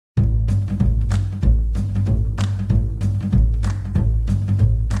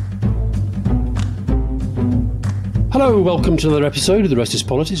Hello, welcome to another episode of The Rest is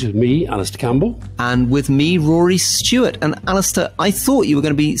Politics with me, Alistair Campbell. And with me, Rory Stewart. And Alistair, I thought you were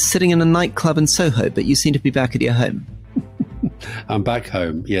going to be sitting in a nightclub in Soho, but you seem to be back at your home. I'm back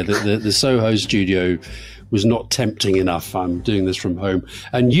home. Yeah, the Soho studio was not tempting enough. I'm doing this from home.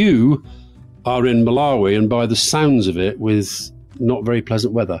 And you are in Malawi, and by the sounds of it, with not very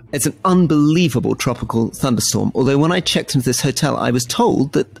pleasant weather. It's an unbelievable tropical thunderstorm. Although when I checked into this hotel, I was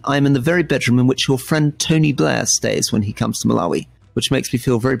told that I'm in the very bedroom in which your friend Tony Blair stays when he comes to Malawi, which makes me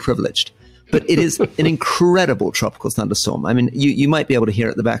feel very privileged. But it is an incredible tropical thunderstorm. I mean, you might be able to hear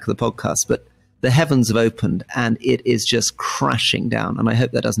it at the back of the podcast, but the heavens have opened and it is just crashing down. And I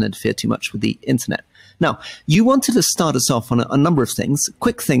hope that doesn't interfere too much with the internet. Now, you wanted to start us off on a number of things.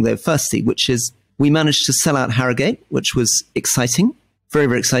 Quick thing, though, firstly, which is we managed to sell out Harrogate, which was exciting, very,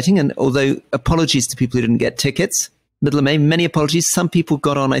 very exciting. And although apologies to people who didn't get tickets, middle of May, many apologies. Some people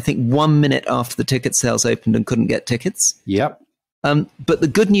got on, I think, 1 minute after the ticket sales opened and couldn't get tickets. Yep. But the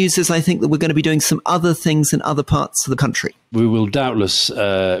good news is I think that we're going to be doing some other things in other parts of the country. We will doubtless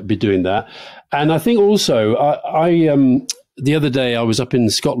be doing that. And I think also, the other day I was up in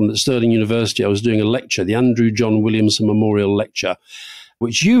Scotland at Stirling University. I was doing a lecture, the Andrew John Williamson Memorial Lecture,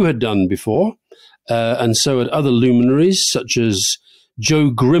 which you had done before. And so had other luminaries such as Joe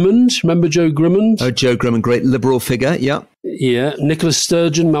Grimmond. Remember Joe Grimmond? Oh, Joe Grimmond, great liberal figure, yeah. Yeah, Nicola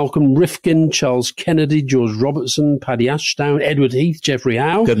Sturgeon, Malcolm Rifkin, Charles Kennedy, George Robertson, Paddy Ashdown, Edward Heath, Geoffrey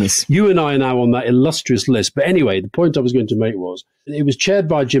Howe. Goodness. You and I are now on that illustrious list. But anyway, the point I was going to make was, it was chaired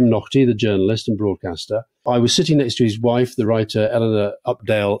by Jim Naughtie, the journalist and broadcaster. I was sitting next to his wife, the writer Eleanor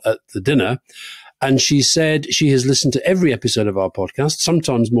Updale, at the dinner. And she said she has listened to every episode of our podcast,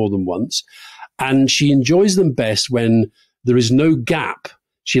 sometimes more than once. And she enjoys them best when there is no gap.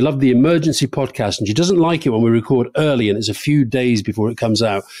 She loved the emergency podcast, and she doesn't like it when we record early and it's a few days before it comes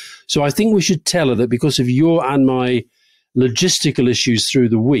out. So I think we should tell her that because of your and my logistical issues through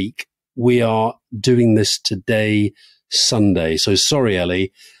the week, we are doing this today, Sunday. So sorry,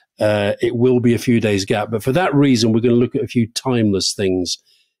 Ellie, it will be a few days gap. But for that reason, we're going to look at a few timeless things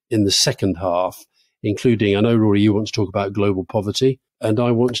in the second half, including, I know, Rory, you want to talk about global poverty. And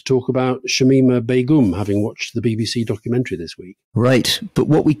I want to talk about Shamima Begum, having watched the BBC documentary this week. Right. But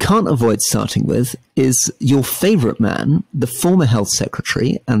what we can't avoid starting with is your favourite man, the former health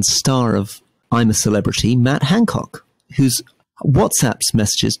secretary and star of I'm a Celebrity, Matt Hancock, whose WhatsApp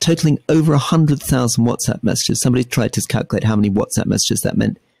messages, totaling over 100,000 WhatsApp messages. Somebody tried to calculate how many WhatsApp messages that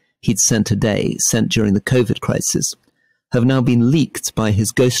meant he'd sent a day, sent during the COVID crisis, have now been leaked by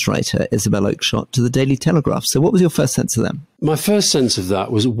his ghostwriter, Isabel Oakeshott, to the Daily Telegraph. So what was your first sense of them? My first sense of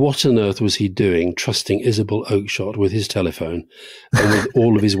that was, what on earth was he doing, trusting Isabel Oakeshott with his telephone and with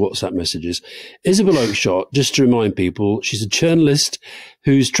all of his WhatsApp messages? Isabel Oakeshott, just to remind people, she's a journalist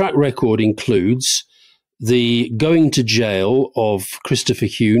whose track record includes the going to jail of Christopher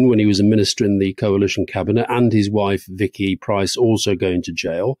Huhne when he was a minister in the coalition cabinet, and his wife, Vicky Pryce, also going to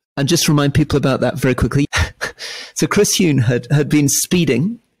jail. And just remind people about that very quickly. So Chris Huhne had been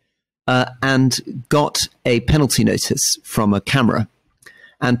speeding and got a penalty notice from a camera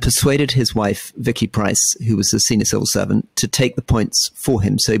and persuaded his wife, Vicky Pryce, who was a senior civil servant, to take the points for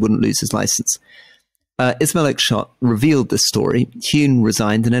him so he wouldn't lose his license. Isabel Oakeshott revealed this story. Huhne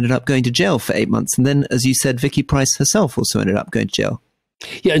resigned and ended up going to jail for 8 months. And then, as you said, Vicky Pryce herself also ended up going to jail.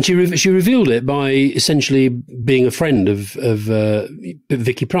 Yeah, and she revealed it by essentially being a friend of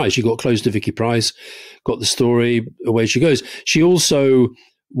Vicky Pryce. She got close to Vicky Pryce, got the story, away she goes. She also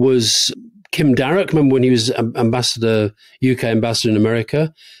was Kim Darroch. Remember when he was UK ambassador in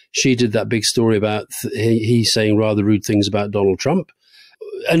America? She did that big story about he saying rather rude things about Donald Trump.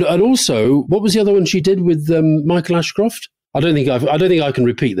 And also, what was the other one she did with Michael Ashcroft? I don't think I can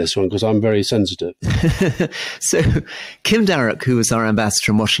repeat this one because I'm very sensitive. So Kim Darroch, who was our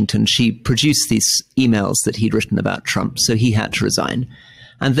ambassador in Washington, she produced these emails that he'd written about Trump, so he had to resign.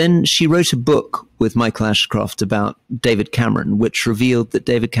 And then she wrote a book with Michael Ashcroft about David Cameron, which revealed that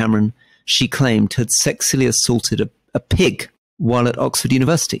David Cameron, she claimed, had sexually assaulted a pig while at Oxford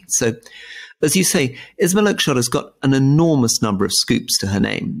University. So, as you say, Isabel Oakeshott has got an enormous number of scoops to her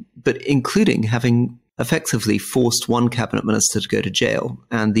name, but including having effectively forced one cabinet minister to go to jail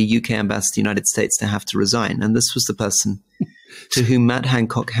and the UK ambassador to the United States to have to resign. And this was the person to whom Matt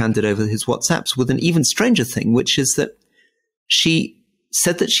Hancock handed over his WhatsApps, with an even stranger thing, which is that she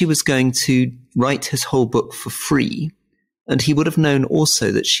said that she was going to write his whole book for free. And he would have known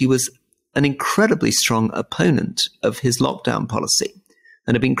also that she was an incredibly strong opponent of his lockdown policy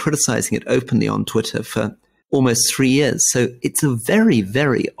and had been criticizing it openly on Twitter for almost 3 years. So it's a very,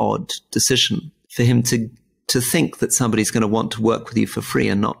 very odd decision for him to think that somebody's going to want to work with you for free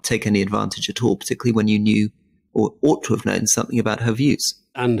and not take any advantage at all, particularly when you knew or ought to have known something about her views.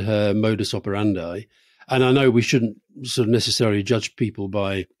 And her modus operandi. And I know we shouldn't sort of necessarily judge people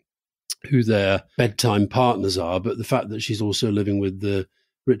by who their bedtime partners are, but the fact that she's also living with the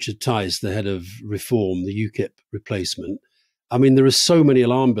Richard Tice, the head of Reform, the UKIP replacement. I mean, there are so many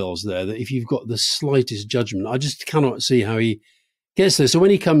alarm bells there that if you've got the slightest judgment, I just cannot see how he gets there. So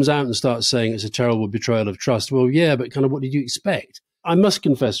when he comes out and starts saying it's a terrible betrayal of trust, well, yeah, but kind of what did you expect? I must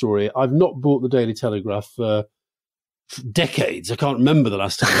confess, Rory, I've not bought the Daily Telegraph for decades. I can't remember the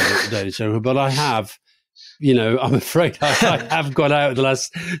last time I bought the Daily Telegraph, but I have. You know, I'm afraid I have gone out the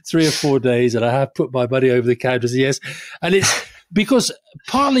last 3 or 4 days and I have put my money over the counter. Yes. And it's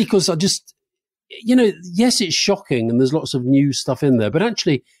partly because I just, you know, yes, it's shocking and there's lots of new stuff in there, but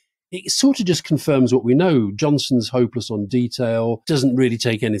actually it sort of just confirms what we know. Johnson's hopeless on detail, doesn't really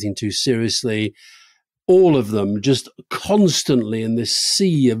take anything too seriously. All of them just constantly in this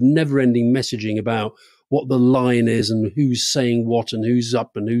sea of never-ending messaging about what the line is and who's saying what and who's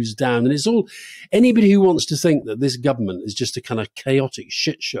up and who's down. And it's all, anybody who wants to think that this government is just a kind of chaotic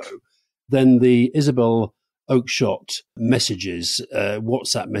shit show, then the Isabel Oakeshott messages,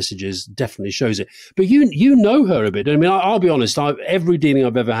 WhatsApp messages definitely shows it. But you know her a bit. I mean, I'll be honest, every dealing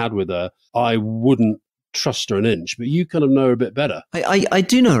I've ever had with her, I wouldn't trust her an inch, but you kind of know her a bit better. I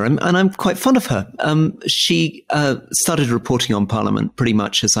do know her, and I'm quite fond of her. She started reporting on Parliament pretty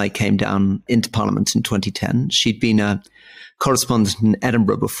much as I came down into Parliament in 2010. She'd been a correspondent in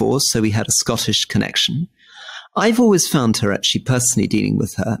Edinburgh before, so we had a Scottish connection. I've always found her actually personally dealing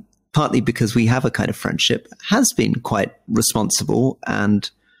with her, partly because we have a kind of friendship, has been quite responsible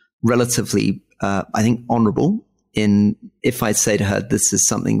and relatively, I think, honourable. If I say to her, this is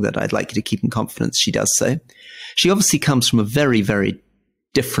something that I'd like you to keep in confidence, she does so. She obviously comes from a very, very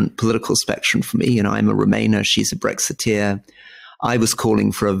different political spectrum from me. You know, I'm a Remainer, she's a Brexiteer. I was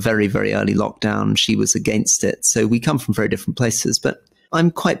calling for a very, very early lockdown. She was against it. So we come from very different places, but I'm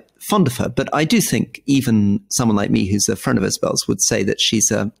quite fond of her. But I do think even someone like me, who's a friend of Isabel's, would say that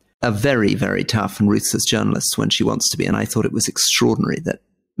she's a very, very tough and ruthless journalist when she wants to be. And I thought it was extraordinary that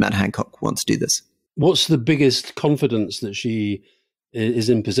Matt Hancock wants to do this. What's the biggest confidence that she is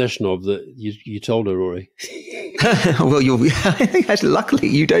in possession of that you told her, Rory? Well, I think luckily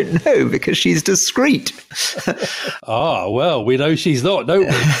you don't know because she's discreet. Well, we know she's not, don't we?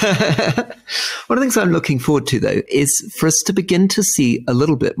 One of the things I'm looking forward to, though, is for us to begin to see a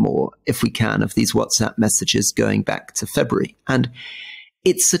little bit more, if we can, of these WhatsApp messages going back to February. And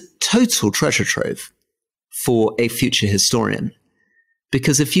it's a total treasure trove for a future historian.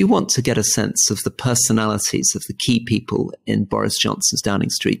 Because if you want to get a sense of the personalities of the key people in Boris Johnson's Downing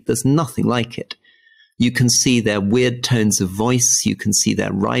Street, there's nothing like it. You can see their weird tones of voice. You can see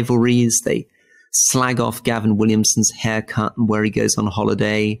their rivalries. They slag off Gavin Williamson's haircut and where he goes on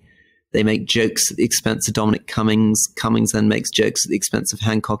holiday. They make jokes at the expense of Dominic Cummings. Cummings then makes jokes at the expense of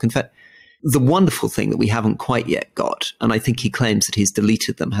Hancock. In fact, the wonderful thing that we haven't quite yet got, and I think he claims that he's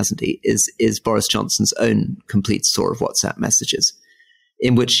deleted them, hasn't he, is Boris Johnson's own complete store of WhatsApp messages,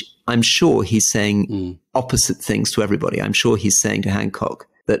 in which I'm sure he's saying opposite things to everybody. I'm sure he's saying to Hancock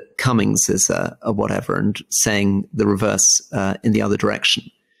that Cummings is a whatever and saying the reverse in the other direction.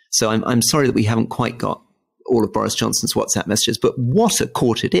 So I'm sorry that we haven't quite got all of Boris Johnson's WhatsApp messages, but what a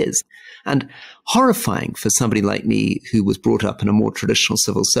court it is. And horrifying for somebody like me who was brought up in a more traditional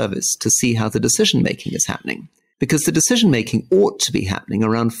civil service to see how the decision-making is happening. Because the decision-making ought to be happening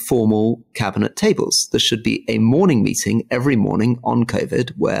around formal cabinet tables. There should be a morning meeting every morning on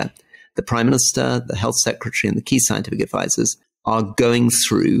COVID where the Prime Minister, the Health Secretary, and the key scientific advisors are going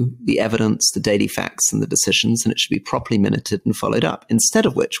through the evidence, the daily facts, and the decisions, and it should be properly minuted and followed up. Instead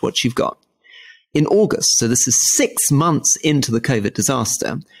of which, what you've got in August, so this is 6 months into the COVID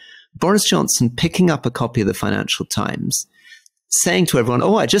disaster, Boris Johnson picking up a copy of the Financial Times, saying to everyone,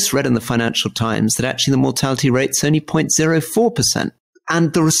 I just read in the Financial Times that actually the mortality rate's only 0.04%.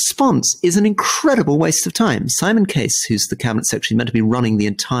 And the response is an incredible waste of time. Simon Case, who's the cabinet secretary meant to be running the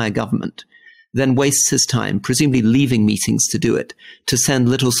entire government, then wastes his time, presumably leaving meetings to do it, to send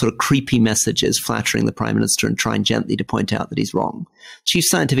little sort of creepy messages flattering the Prime Minister and trying gently to point out that he's wrong. Chief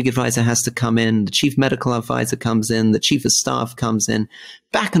scientific advisor has to come in, the chief medical advisor comes in, the chief of staff comes in,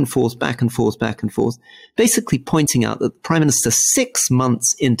 back and forth, back and forth, back and forth, basically pointing out that the Prime Minister 6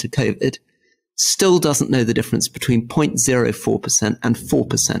 months into COVID still doesn't know the difference between 0.04% and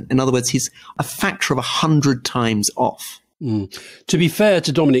 4%. In other words, he's a factor of 100 times off. To be fair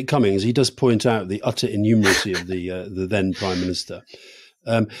to Dominic Cummings, he does point out the utter innumeracy of the then Prime Minister.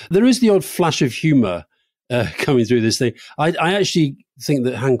 There is the odd flash of humour coming through this thing. I actually think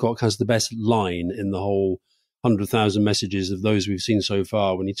that Hancock has the best line in the whole 100,000 messages of those we've seen so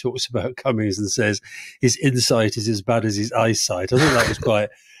far when he talks about Cummings and says his insight is as bad as his eyesight. I think that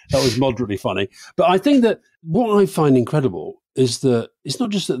was moderately funny. But I think that what I find incredible is that it's not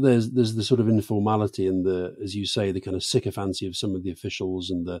just that there's the sort of informality and the, as you say, the kind of sycophancy of some of the officials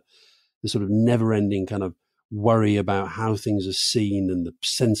and the sort of never-ending kind of worry about how things are seen and the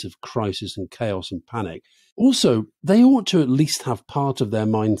sense of crisis and chaos and panic. Also, they ought to at least have part of their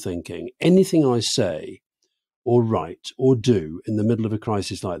mind thinking, anything I say or write or do in the middle of a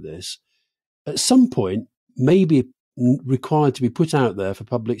crisis like this, at some point may be required to be put out there for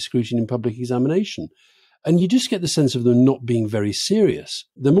public scrutiny and public examination. And you just get the sense of them not being very serious.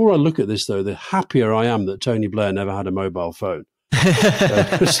 The more I look at this, though, the happier I am that Tony Blair never had a mobile phone.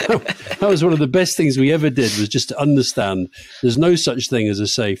 So that was one of the best things we ever did, was just to understand there's no such thing as a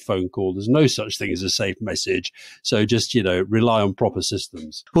safe phone call. There's no such thing as a safe message. So just, rely on proper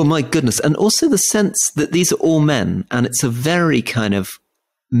systems. Well, my goodness. And also the sense that these are all men, and it's a very kind of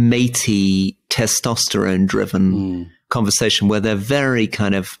matey, testosterone-driven conversation where they're very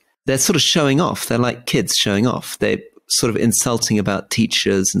they're sort of showing off. They're like kids showing off. They're sort of insulting about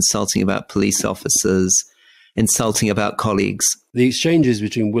teachers, insulting about police officers, insulting about colleagues. The exchanges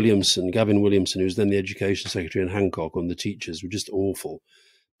between Gavin Williamson, who was then the Education Secretary, and Hancock on the teachers were just awful.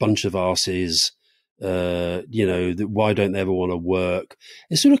 Bunch of arses, why don't they ever want to work?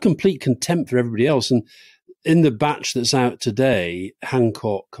 It's sort of complete contempt for everybody else. And in the batch that's out today,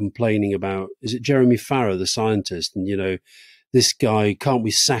 Hancock complaining about, is it Jeremy Farrar, the scientist? And, this guy, can't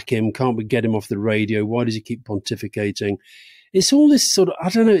we sack him? Can't we get him off the radio? Why does he keep pontificating? It's all this sort of, I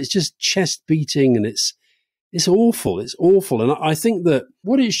don't know, it's just chest beating, and it's awful. It's awful. And I think that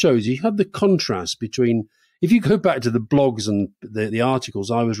what it shows, you have the contrast between, if you go back to the blogs and the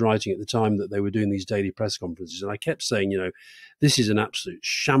articles I was writing at the time that they were doing these daily press conferences, and I kept saying, this is an absolute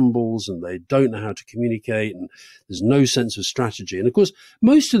shambles and they don't know how to communicate and there's no sense of strategy. And of course,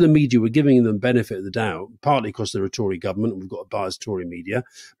 most of the media were giving them benefit of the doubt, partly because they're a Tory government and we've got a biased Tory media,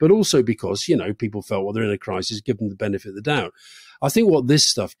 but also because, people felt, well, they're in a crisis, give them the benefit of the doubt. I think what this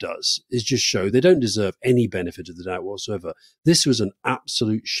stuff does is just show they don't deserve any benefit of the doubt whatsoever. This was an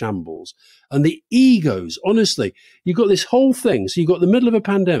absolute shambles. And the egos, honestly, you've got this whole thing. So you've got the middle of a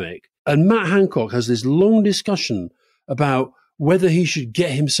pandemic, and Matt Hancock has this long discussion about whether he should get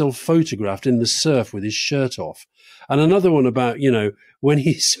himself photographed in the surf with his shirt off. And another one about, when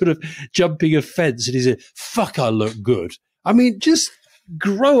he's sort of jumping a fence and he said, fuck, I look good. I mean, just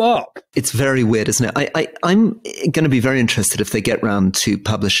grow up. It's very weird, isn't it? I'm going to be very interested if they get round to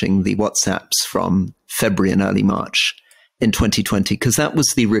publishing the WhatsApps from February and early March in 2020, because that was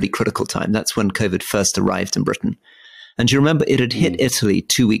the really critical time. That's when COVID first arrived in Britain. And you remember it had hit Italy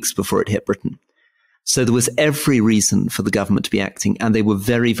 2 weeks before it hit Britain. So there was every reason for the government to be acting, and they were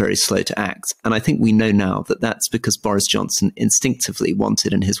very, very slow to act. And I think we know now that that's because Boris Johnson instinctively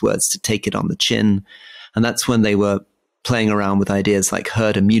wanted, in his words, to take it on the chin. And that's when they were playing around with ideas like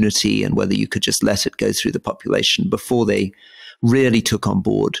herd immunity and whether you could just let it go through the population before they really took on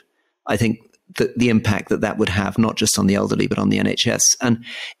board, I think, the impact that would have, not just on the elderly, but on the NHS. And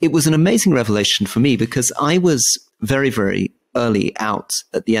it was an amazing revelation for me, because I was very, very early out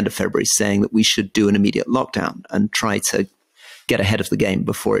at the end of February saying that we should do an immediate lockdown and try to get ahead of the game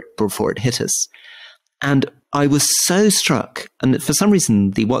before it hit us. And I was so struck, and for some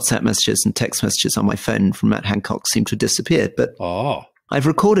reason, the WhatsApp messages and text messages on my phone from Matt Hancock seemed to have disappeared, but I've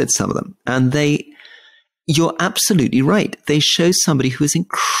recorded some of them, and you're absolutely right. They show somebody who is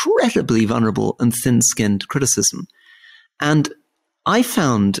incredibly vulnerable and thin-skinned criticism. And I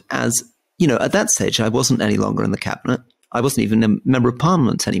found, at that stage, I wasn't any longer in the cabinet. I wasn't even a member of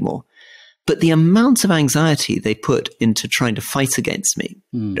parliament anymore. But the amount of anxiety they put into trying to fight against me,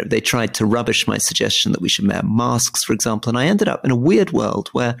 they tried to rubbish my suggestion that we should wear masks, for example. And I ended up in a weird world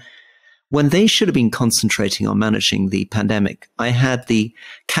where, when they should have been concentrating on managing the pandemic, I had the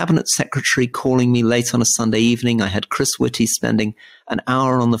cabinet secretary calling me late on a Sunday evening. I had Chris Whitty spending an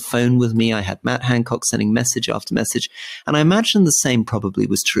hour on the phone with me. I had Matt Hancock sending message after message. And I imagine the same probably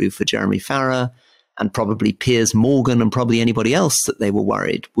was true for Jeremy Farrar, and probably Piers Morgan, and probably anybody else that they were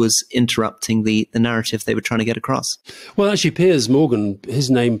worried was interrupting the narrative they were trying to get across. Well, actually, Piers Morgan, his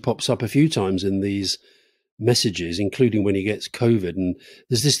name pops up a few times in these messages, including when he gets COVID. And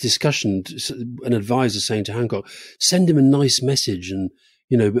there's this discussion, an advisor saying to Hancock, send him a nice message and,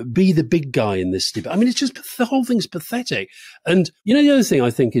 but be the big guy in this debate. I mean, it's just, the whole thing's pathetic. And, the other thing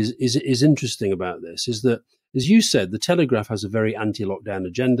I think is interesting about this is that, as you said, the Telegraph has a very anti-lockdown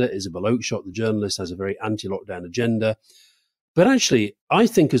agenda. Isabel Oakeshott, the journalist, has a very anti-lockdown agenda. But actually, I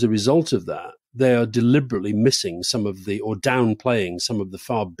think as a result of that, they are deliberately missing or downplaying some of the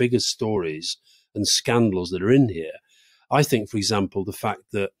far bigger stories and scandals that are in here. I think, for example, the fact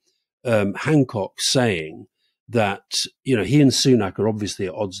that Hancock saying that, he and Sunak are obviously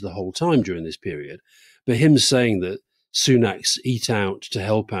at odds the whole time during this period, but him saying that Sunak's eat out to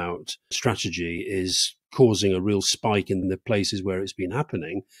help out strategy is causing a real spike in the places where it's been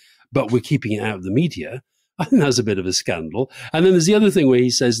happening, but we're keeping it out of the media. I think that's a bit of a scandal. And then there's the other thing where he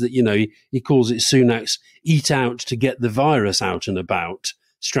says that, he calls it Sunak's eat out to get the virus out and about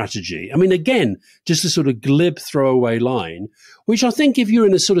strategy. I mean, again, just a sort of glib throwaway line, which I think if you're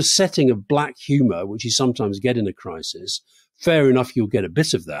in a sort of setting of black humor, which you sometimes get in a crisis, fair enough, you'll get a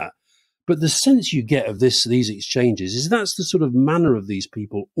bit of that. But the sense you get of these exchanges is that's the sort of manner of these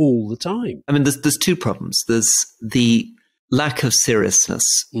people all the time. I mean, there's two problems. There's the lack of seriousness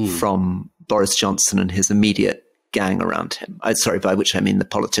from Boris Johnson and his immediate gang around him. By which I mean the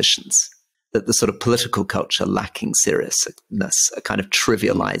politicians. That the sort of political culture lacking seriousness, a kind of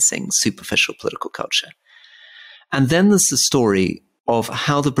trivializing, superficial political culture. And then there's the story of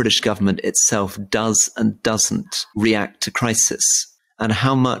how the British government itself does and doesn't react to crisis, and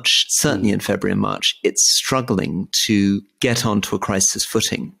how much, certainly in February and March, it's struggling to get onto a crisis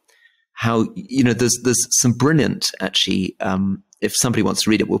footing. How, there's some brilliant, actually, if somebody wants to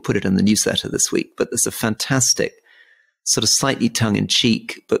read it, we'll put it in the newsletter this week, but there's a fantastic sort of slightly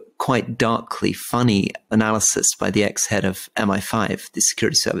tongue-in-cheek, but quite darkly funny analysis by the ex-head of MI5, the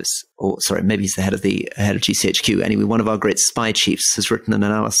security service, or sorry, maybe he's the head of GCHQ. Anyway, one of our great spy chiefs has written an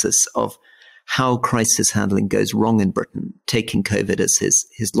analysis of how crisis handling goes wrong in Britain, taking COVID as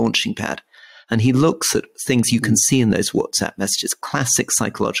his launching pad. And he looks at things you can see in those WhatsApp messages, classic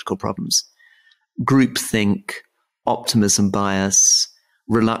psychological problems, groupthink, optimism bias,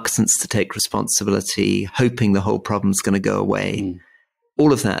 reluctance to take responsibility, hoping the whole problem's going to go away,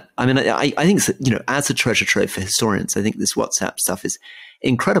 all of that. I mean, I think, as a treasure trove for historians, I think this WhatsApp stuff is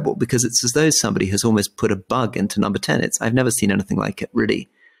incredible because it's as though somebody has almost put a bug into number 10. I've never seen anything like it, really,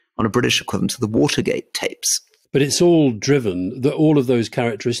 on a British equivalent to the Watergate tapes. But it's all driven, all of those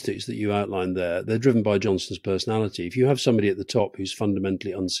characteristics that you outlined there, they're driven by Johnson's personality. If you have somebody at the top who's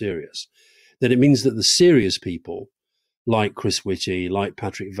fundamentally unserious, then it means that the serious people, like Chris Whitty, like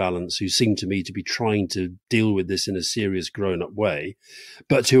Patrick Vallance, who seem to me to be trying to deal with this in a serious, grown-up way,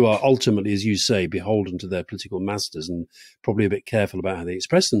 but who are ultimately, as you say, beholden to their political masters and probably a bit careful about how they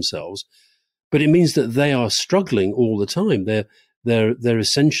express themselves. But it means that they are struggling all the time. They're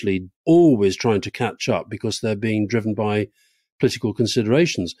essentially always trying to catch up because they're being driven by political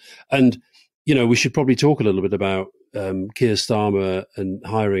considerations. And, we should probably talk a little bit about Keir Starmer and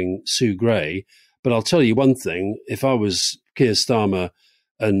hiring Sue Gray. But I'll tell you one thing, if I was Keir Starmer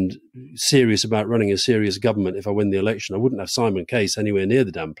and serious about running a serious government, if I win the election, I wouldn't have Simon Case anywhere near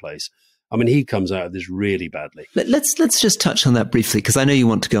the damn place. I mean, he comes out of this really badly. Let's just touch on that briefly, because I know you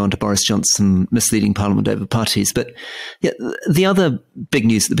want to go on to Boris Johnson misleading Parliament over parties. But the other big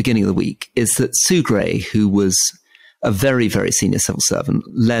news at the beginning of the week is that Sue Gray, who was a very, very senior civil servant,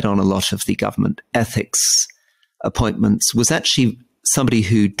 led on a lot of the government ethics appointments, was actually somebody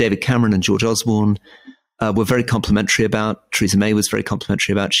who David Cameron and George Osborne were very complimentary about. Theresa May was very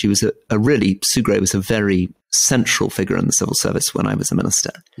complimentary about. She was Sue Gray was a very central figure in the civil service when I was a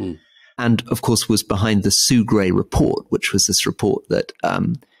minister. And of course was behind the Sue Gray report, which was this report that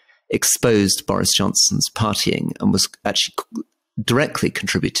exposed Boris Johnson's partying and was actually directly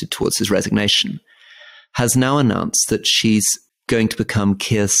contributed towards his resignation, has now announced that she's going to become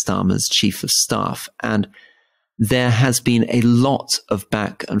Keir Starmer's chief of staff. And there has been a lot of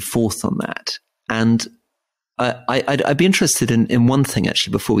back and forth on that. And I'd be interested in one thing,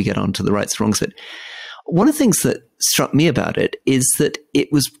 actually, before we get on to the rights and wrongs. But one of the things that struck me about it is that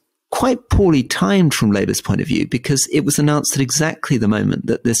it was quite poorly timed from Labour's point of view, because it was announced at exactly the moment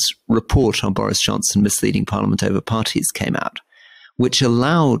that this report on Boris Johnson misleading Parliament over parties came out, which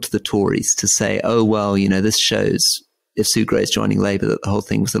allowed the Tories to say, oh, well, this shows, if Sue Gray is joining Labour, that the whole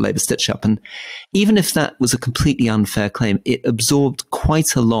thing was a Labour stitch-up. And even if that was a completely unfair claim, it absorbed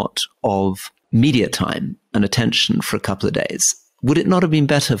quite a lot of media time and attention for a couple of days. Would it not have been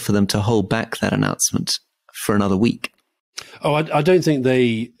better for them to hold back that announcement for another week? Oh, I don't think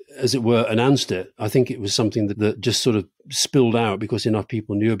they, as it were, announced it. I think it was something that just sort of spilled out because enough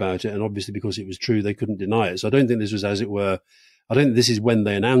people knew about it, and obviously because it was true, they couldn't deny it. So I don't think this was, as it were, I don't think this is when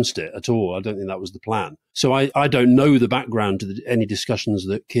they announced it at all. I don't think that was the plan. So I don't know the background to any discussions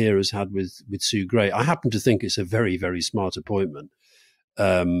that Keir has had with Sue Gray. I happen to think it's a very, very smart appointment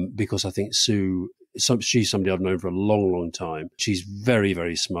because I think she's somebody I've known for a long, long time. She's very,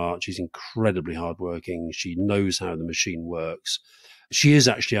 very smart. She's incredibly hardworking. She knows how the machine works. She is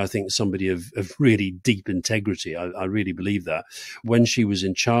actually, I think, somebody of really deep integrity. I really believe that. When she was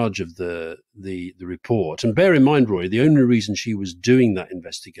in charge of the report, and bear in mind, Roy, the only reason she was doing that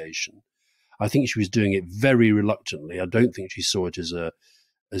investigation, I think she was doing it very reluctantly. I don't think she saw it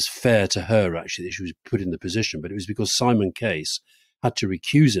as fair to her, actually, that she was put in the position. But it was because Simon Case had to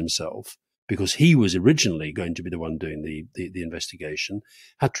recuse himself, because he was originally going to be the one doing the investigation,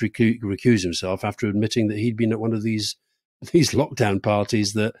 had to recuse himself after admitting that he'd been at one of these lockdown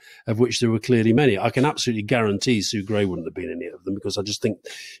parties of which there were clearly many. I can absolutely guarantee Sue Gray wouldn't have been in any of them, because I just think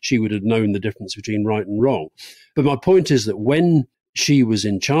she would have known the difference between right and wrong. But my point is that when she was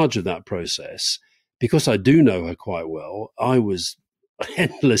in charge of that process, because I do know her quite well, I was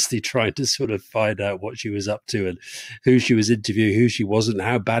endlessly trying to sort of find out what she was up to and who she was interviewing, who she wasn't,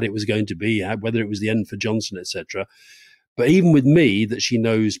 how bad it was going to be, whether it was the end for Johnson, etc. But even with me, that she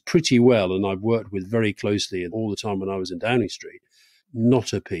knows pretty well, and I've worked with very closely all the time when I was in Downing Street,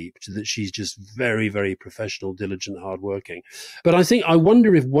 not a peep, that she's just very, very professional, diligent, hardworking. But I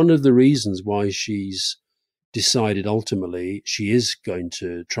wonder if one of the reasons why she's decided ultimately she is going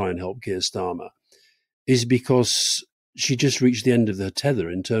to try and help Keir Starmer is because she just reached the end of her tether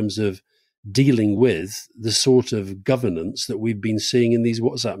in terms of dealing with the sort of governance that we've been seeing in these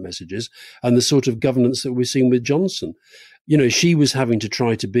WhatsApp messages and the sort of governance that we're seeing with Johnson. You know, she was having to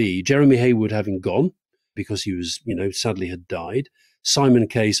try to be Jeremy Haywood, having gone because he was, sadly had died. Simon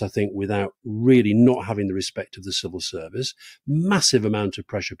Case, I think, without really not having the respect of the civil service, massive amount of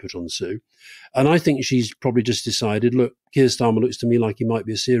pressure put on Sue. And I think she's probably just decided, look, Keir Starmer looks to me like he might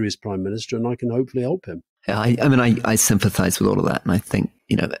be a serious prime minister and I can hopefully help him. Yeah, I sympathise with all of that. And I think,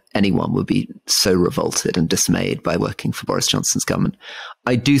 anyone would be so revolted and dismayed by working for Boris Johnson's government.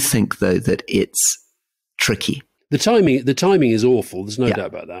 I do think, though, that it's tricky. The timing is awful. There's no doubt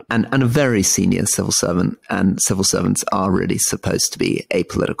about that. And a very senior civil servant, and civil servants are really supposed to be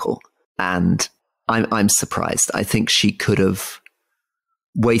apolitical. And I'm surprised. I think she could have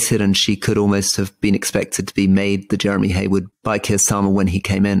waited, and she could almost have been expected to be made the Jeremy Haywood by Keir Starmer when he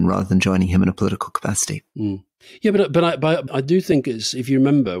came in, rather than joining him in a political capacity. Mm. Yeah, but I do think it's, if you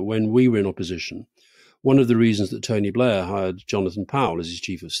remember when we were in opposition, one of the reasons that Tony Blair hired Jonathan Powell as his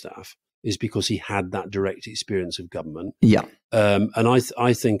chief of staff is because he had that direct experience of government. Yeah. And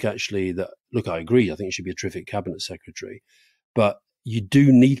I think actually that, look, I agree. I think he should be a terrific cabinet secretary, but you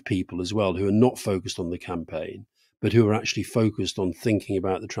do need people as well who are not focused on the campaign, but who are actually focused on thinking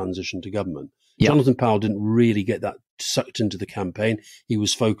about the transition to government. Yeah. Jonathan Powell didn't really get that sucked into the campaign. He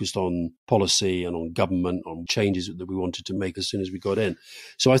was focused on policy and on government, on changes that we wanted to make as soon as we got in.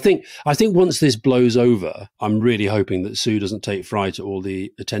 So I think once this blows over, I'm really hoping that Sue doesn't take fright at all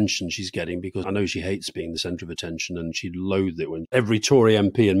the attention she's getting, because I know she hates being the centre of attention, and she loathed it when every Tory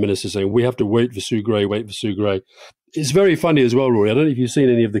MP and minister saying, we have to wait for Sue Gray, wait for Sue Gray. It's very funny as well, Rory. I don't know if you've seen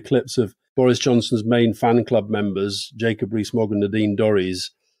any of the clips of Boris Johnson's main fan club members, Jacob Rees-Mogg and Nadine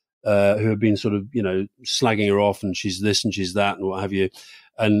Dorries, who have been sort of, slagging her off, and she's this and she's that and what have you.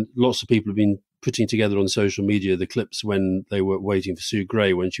 And lots of people have been putting together on social media the clips when they were waiting for Sue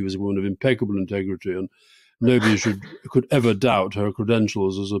Gray, when she was a woman of impeccable integrity and nobody could ever doubt her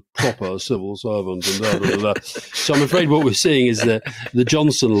credentials as a proper civil servant. And da, da, da, da. So I'm afraid what we're seeing is that the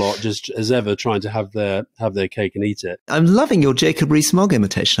Johnson lot, just as ever, trying to have their cake and eat it. I'm loving your Jacob Rees-Mogg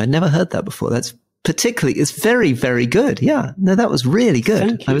imitation. I'd never heard that before. That's it's very, very good. Yeah, no, that was really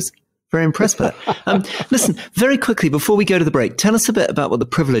good. I was very impressed by that. Listen, very quickly, before we go to the break, tell us a bit about what the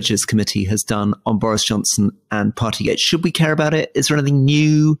Privileges Committee has done on Boris Johnson and Partygate. Should we care about it? Is there anything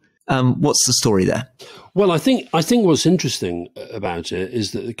new? What's the story there? Well, I think what's interesting about it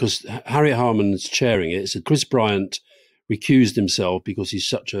is that because Harriet Harman's chairing it, so Chris Bryant recused himself because he's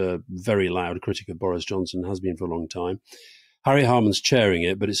such a very loud critic of Boris Johnson, has been for a long time. Harriet Harman's chairing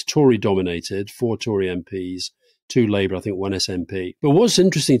it, but it's Tory-dominated, 4 Tory MPs, 2 Labour, I think 1 SNP. But what's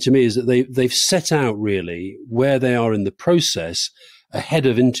interesting to me is that they've set out really where they are in the process ahead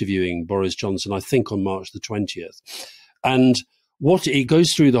of interviewing Boris Johnson, I think on March the 20th. And it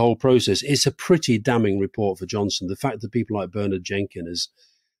goes through the whole process. It's a pretty damning report for Johnson. The fact that people like Bernard Jenkins has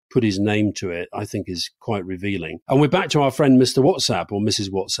put his name to it, I think is quite revealing. And we're back to our friend Mr. WhatsApp or Mrs.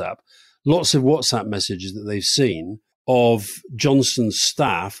 WhatsApp. Lots of WhatsApp messages that they've seen of Johnson's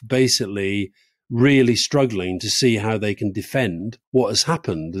staff basically really struggling to see how they can defend what has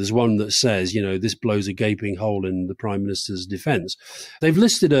happened. There's one that says, this blows a gaping hole in the Prime Minister's defence. They've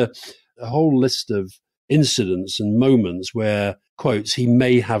listed a whole list of incidents and moments where, quotes, he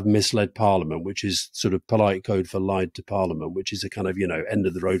may have misled Parliament, which is sort of polite code for lied to Parliament, which is a kind of, end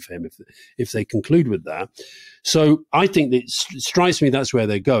of the road for him if they conclude with that. So I think that it strikes me that's where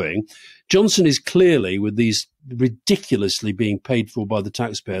they're going. Johnson is clearly, with these ridiculously being paid for by the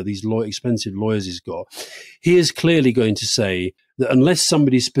taxpayer, these expensive lawyers he's got, he is clearly going to say that unless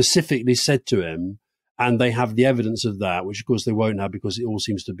somebody specifically said to him, and they have the evidence of that, which of course they won't have because it all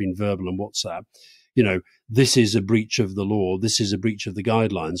seems to have been verbal on WhatsApp, this is a breach of the law, this is a breach of the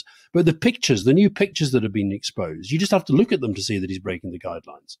guidelines. But the new pictures that have been exposed, you just have to look at them to see that he's breaking the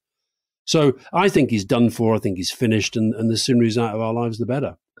guidelines. So I think he's done for, I think he's finished, and the sooner he's out of our lives, the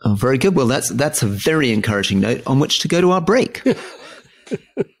better. Oh, very good. Well, that's a very encouraging note on which to go to our break.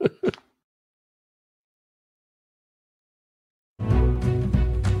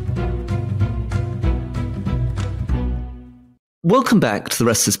 Welcome back to The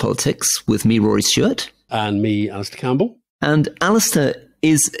Rest is Politics with me, Rory Stewart. And me, Alistair Campbell. And Alistair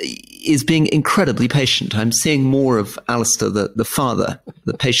is being incredibly patient. I'm seeing more of Alistair, the father,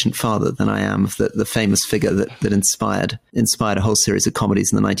 the patient father, than I am of the famous figure that inspired a whole series of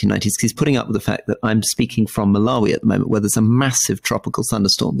comedies in the 1990s. He's putting up with the fact that I'm speaking from Malawi at the moment, where there's a massive tropical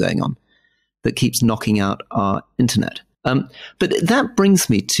thunderstorm going on that keeps knocking out our internet. But that brings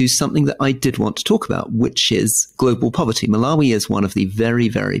me to something that I did want to talk about, which is global poverty. Malawi is one of the very,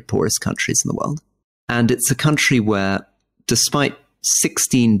 very poorest countries in the world. And it's a country where, despite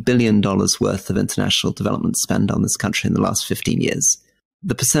 $16 billion worth of international development spend on this country in the last 15 years,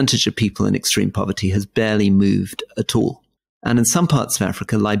 the percentage of people in extreme poverty has barely moved at all. And in some parts of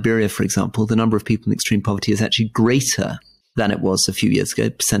Africa, Liberia, for example, the number of people in extreme poverty is actually greater than it was a few years ago,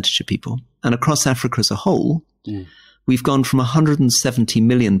 percentage of people. And across Africa as a whole, we've gone from 170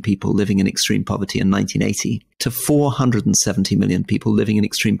 million people living in extreme poverty in 1980 to 470 million people living in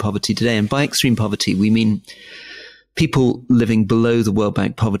extreme poverty today. And by extreme poverty, we mean people living below the World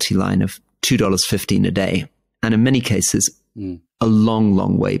Bank poverty line of $2.15 a day. And in many cases, a long,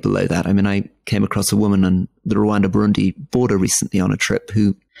 long way below that. I mean, I came across a woman on the Rwanda-Burundi border recently on a trip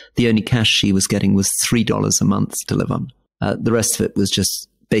who the only cash she was getting was $3 a month to live on. The rest of it was just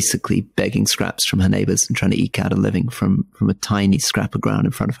basically begging scraps from her neighbors and trying to eke out a living from a tiny scrap of ground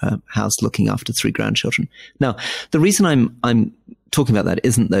in front of her house, looking after 3 grandchildren. Now, the reason I'm talking about that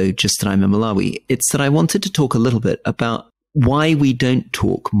isn't, though, just that I'm in Malawi. It's that I wanted to talk a little bit about why we don't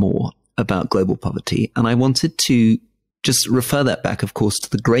talk more about global poverty. And I wanted to just refer that back, of course, to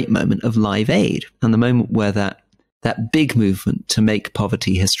the great moment of Live Aid and the moment where that big movement to make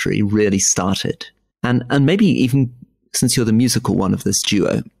poverty history really started. And maybe even, since you're the musical one of this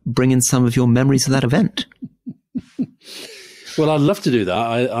duo, bring in some of your memories of that event. Well, I'd love to do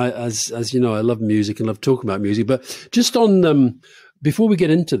that. As you know, I love music and love talking about music. But just on, before we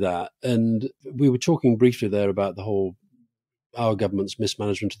get into that, and we were talking briefly there about our government's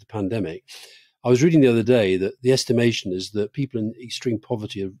mismanagement of the pandemic. I was reading the other day that the estimation is that people in extreme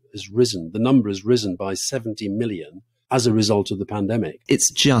poverty has risen. The number has risen by 70 million as a result of the pandemic. It's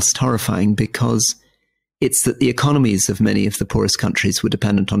just horrifying because it's that the economies of many of the poorest countries were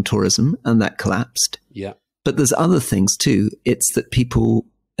dependent on tourism, and that collapsed. Yeah. But there's other things too. It's that people,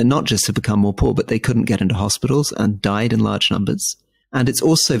 and not just have become more poor, but they couldn't get into hospitals and died in large numbers. And it's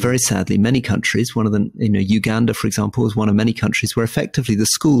also, very sadly, many countries, one of them, Uganda, for example, was one of many countries where effectively the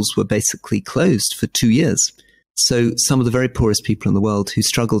schools were basically closed for 2 years. So some of the very poorest people in the world who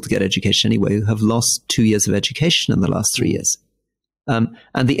struggle to get education anyway have lost 2 years of education in the last 3 years. And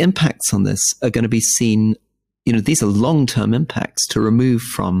the impacts on this are going to be seen, these are long-term impacts. To remove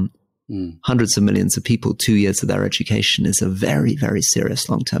from hundreds of millions of people 2 years of their education is a very, very serious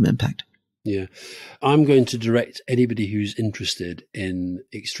long-term impact. Yeah. I'm going to direct anybody who's interested in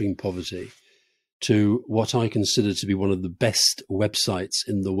extreme poverty to what I consider to be one of the best websites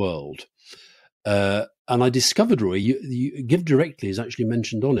in the world. And I discovered, Roy, you Give Directly is actually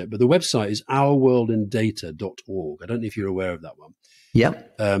mentioned on it, but the website is ourworldindata.org. I don't know if you're aware of that one. Yeah.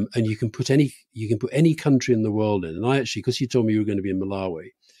 And you can put any country in the world in. And I actually, because you told me you were going to be in Malawi,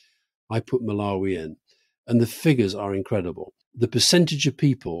 I put Malawi in, and the figures are incredible. The percentage of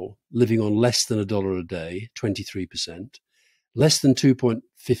people living on less than $1 a day, 23%, less than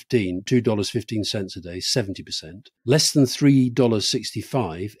 $2.15 a day, 70%, less than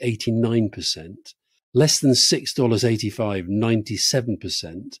 $3.65, 89%, less than $6.85,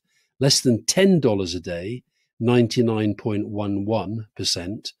 97%, less than $10 a day,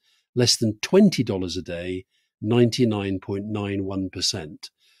 99.11%, less than $20 a day, 99.91%.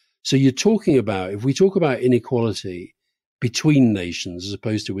 So you're talking about, if we talk about inequality between nations as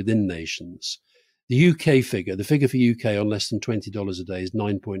opposed to within nations, the UK figure, the figure for UK on less than $20 a day is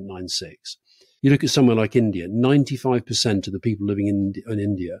 9.96. You look at somewhere like India, 95% of the people living in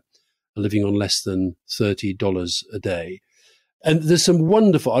India are living on less than $30 a day. And there's some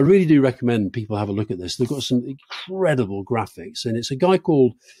wonderful, I really do recommend people have a look at this. They've got some incredible graphics. And it's a guy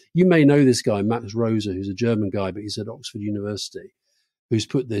called, you may know this guy, Max Rosa, who's a German guy, but he's at Oxford University, who's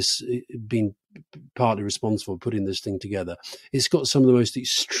put this, been partly responsible for putting this thing together. It's got some of the most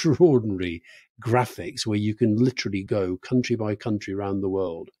extraordinary graphics where you can literally go country by country around the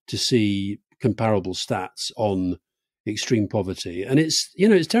world to see comparable stats on extreme poverty. And it's, you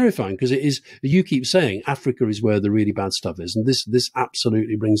know, it's terrifying because it is, you keep saying Africa is where the really bad stuff is. And this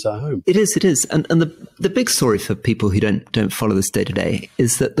absolutely brings that home. It is. And the big story for people who don't follow this day to day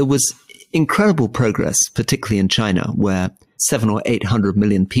is that there was incredible progress, particularly in China, where 700 or 800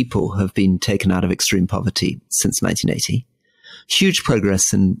 million people have been taken out of extreme poverty since 1980. Huge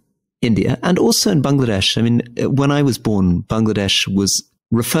progress in India and also in Bangladesh. I mean, when I was born, Bangladesh was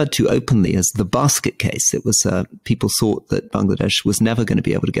referred to openly as the basket case. It was, people thought that Bangladesh was never going to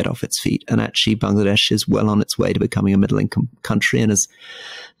be able to get off its feet. And actually, Bangladesh is well on its way to becoming a middle-income country and has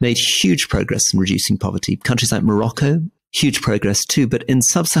made huge progress in reducing poverty. Countries like Morocco, huge progress too. But in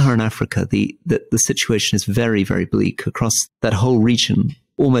sub-Saharan Africa, the situation is very, very bleak. Across that whole region,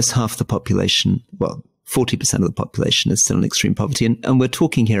 almost half the population, well, 40% of the population is still in extreme poverty. And we're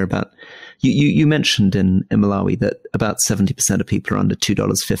talking here about, you mentioned in Malawi that about 70% of people are under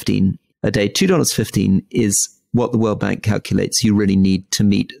 $2.15 a day. $2.15 is what the World Bank calculates you really need to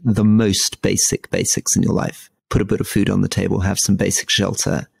meet the most basics in your life. Put a bit of food on the table, have some basic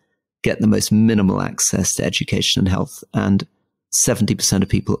shelter, get the most minimal access to education and health. And 70% of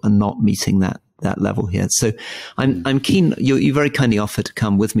people are not meeting that level here. So I'm keen, you very kindly offered to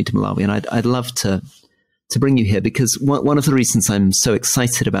come with me to Malawi, and I'd love to bring you here because one of the reasons I'm so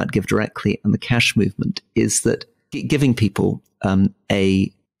excited about Give Directly and the cash movement is that giving people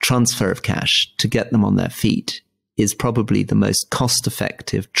a transfer of cash to get them on their feet is probably the most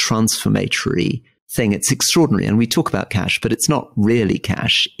cost-effective, transformatory thing. It's extraordinary. And we talk about cash, but it's not really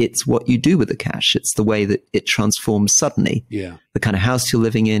cash. It's what you do with the cash. It's the way that it transforms suddenly. Yeah. The kind of house you're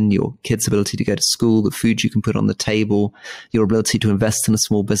living in, your kids' ability to go to school, the food you can put on the table, your ability to invest in a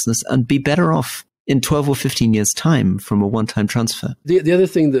small business and be better off in 12 or 15 years' time from a one-time transfer. The other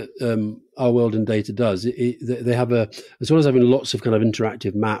thing that Our World in Data does, they have as well as having lots of kind of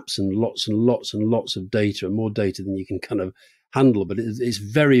interactive maps and lots of data and more data than you can kind of handle, but it's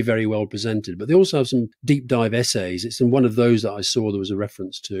very, very well presented. But they also have some deep dive essays. It's in one of those that I saw there was a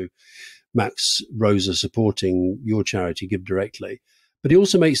reference to Max Rosa supporting your charity, Give Directly. But he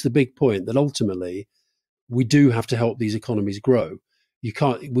also makes the big point that ultimately we do have to help these economies grow. We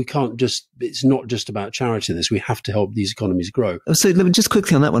can't just, it's not just about charity, we have to help these economies grow. So let me just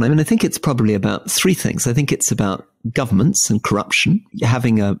quickly on that one. I mean, I think it's probably about three things. I think it's about governments and corruption,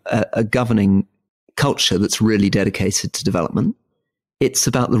 having a governing culture that's really dedicated to development. It's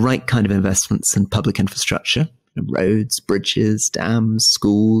about the right kind of investments in public infrastructure, roads, bridges, dams,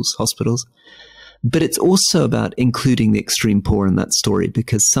 schools, hospitals. But it's also about including the extreme poor in that story,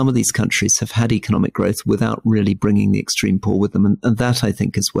 because some of these countries have had economic growth without really bringing the extreme poor with them. And that, I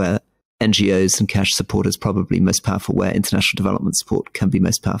think, is where NGOs and cash support is probably most powerful, where international development support can be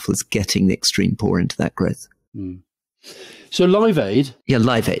most powerful, is getting the extreme poor into that growth. Mm. So Live Aid. Yeah,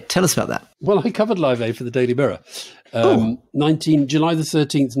 Live Aid. Tell us about that. Well, I covered Live Aid for the Daily Mirror. July the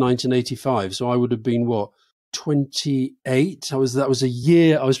 13th, 1985. So I would have been, 28. That was a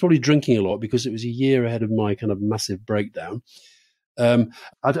year. I was probably drinking a lot because it was a year ahead of my kind of massive breakdown. I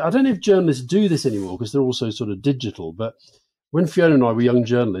don't know if journalists do this anymore because they're also sort of digital. But when Fiona and I were young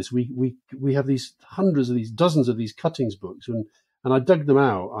journalists, we have these dozens of these cuttings books, and I dug them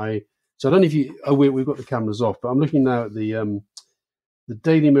out. So I don't know if you. Oh, we've got the cameras off, but I'm looking now at the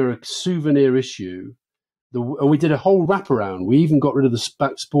Daily Mirror souvenir issue. And we did a whole wraparound. We even got rid of the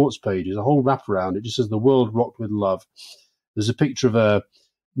back sports pages, a whole wraparound. It just says "The World Rocked with Love." There's a picture of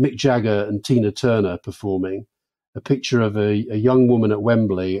Mick Jagger and Tina Turner performing, a picture of a young woman at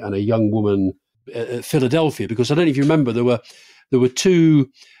Wembley and a young woman at Philadelphia. Because I don't know if you remember, there were two.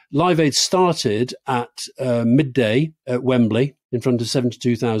 Live Aid started at midday at Wembley in front of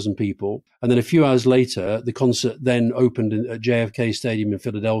 72,000 people. And then a few hours later, the concert then opened at JFK Stadium in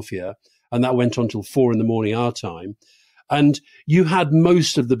Philadelphia. And that went on till 4 a.m. our time. And you had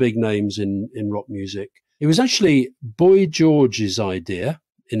most of the big names in rock music. It was actually Boy George's idea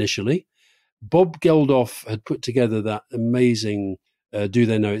initially. Bob Geldof had put together that amazing Do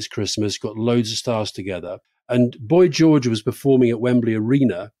They Know It's Christmas, got loads of stars together. And Boy George was performing at Wembley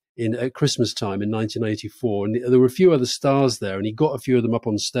Arena at Christmas time in 1984. And there were a few other stars there, and he got a few of them up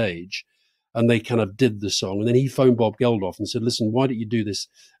on stage. and they kind of did the song. And then he phoned Bob Geldof and said, listen, why don't you do this?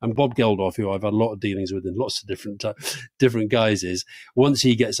 And Bob Geldof, who I've had a lot of dealings with in lots of different guises, once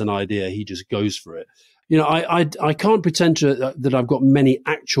he gets an idea, he just goes for it. You know, I can't pretend that I've got many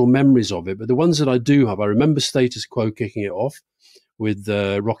actual memories of it, but the ones that I do have, I remember Status Quo kicking it off with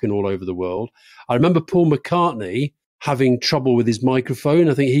Rockin' All Over the World. I remember Paul McCartney having trouble with his microphone.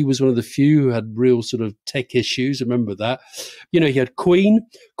 I think he was one of the few who had real sort of tech issues. I remember that. You know, he had Queen.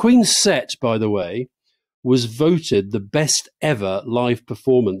 Queen's set, by the way, was voted the best ever live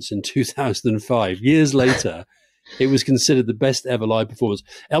performance in 2005. Years later, it was considered the best ever live performance.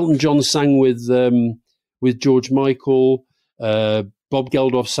 Elton John sang with George Michael. Bob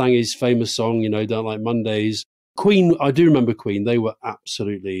Geldof sang his famous song, you know, Don't Like Mondays. Queen, I do remember Queen. They were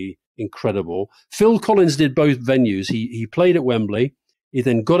absolutely incredible. Phil Collins did both venues. He played at Wembley. He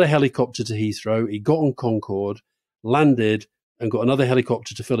then got a helicopter to Heathrow. He got on Concorde, landed, and got another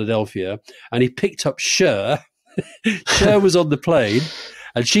helicopter to Philadelphia. And he picked up Cher. Cher was on the plane,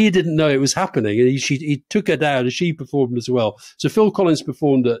 and she didn't know it was happening. And he took her down, and she performed as well. So Phil Collins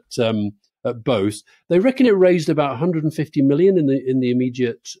performed at both. They reckon it raised about 150 million in the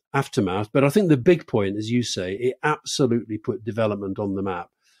immediate aftermath. But I think the big point, as you say, it absolutely put development on the map.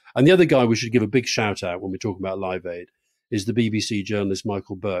 And the other guy we should give a big shout out when we're talking about Live Aid is the BBC journalist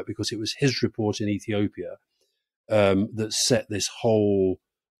Michael Burke, because it was his report in Ethiopia that set this whole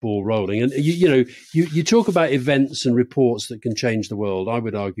ball rolling. And you talk about events and reports that can change the world. I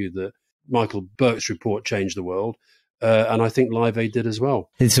would argue that Michael Burke's report changed the world. And I think Live Aid did as well.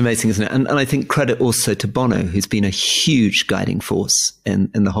 It's amazing, isn't it? And I think credit also to Bono, who's been a huge guiding force in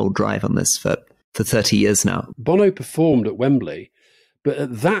the whole drive on this for 30 years now. Bono performed at Wembley, but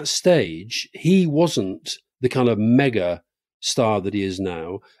at that stage, he wasn't the kind of mega star that he is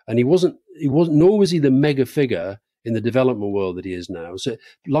now. And he wasn't, nor was he the mega figure in the development world that he is now. So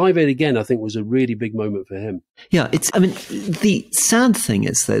Live Aid, again, I think was a really big moment for him. Yeah, the sad thing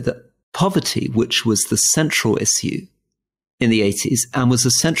is, though, that poverty, which was the central issue in the 80s and was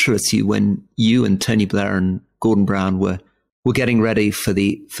a central issue when you and Tony Blair and Gordon Brown were getting ready for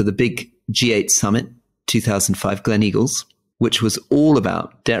the big G8 summit, 2005 Gleneagles, which was all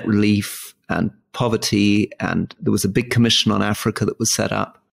about debt relief and poverty. And there was a big commission on Africa that was set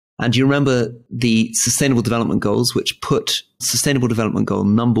up. And you remember the Sustainable Development Goals, which put Sustainable Development Goal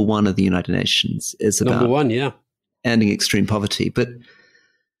number 1 of the United Nations is about number 1, yeah, ending extreme poverty. But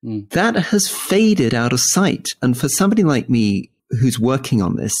that has faded out of sight. And for somebody like me who's working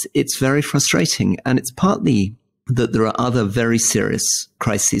on this, it's very frustrating. And it's partly that there are other very serious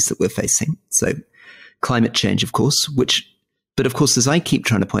crises that we're facing. So climate change, of course, but of course, as I keep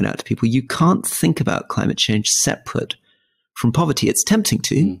trying to point out to people, you can't think about climate change separate from poverty. It's tempting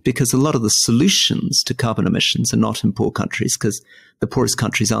to, because a lot of the solutions to carbon emissions are not in poor countries, because the poorest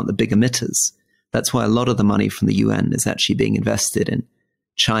countries aren't the big emitters. That's why a lot of the money from the UN is actually being invested in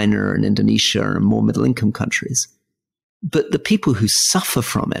China and Indonesia and more middle-income countries. But the people who suffer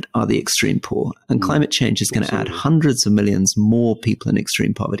from it are the extreme poor. And climate change is going to add hundreds of millions more people in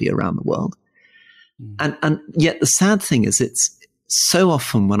extreme poverty around the world. And yet the sad thing is, it's so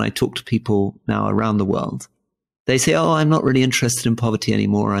often when I talk to people now around the world, they say, oh, I'm not really interested in poverty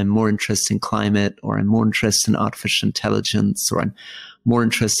anymore. I'm more interested in climate, or I'm more interested in artificial intelligence, or I'm more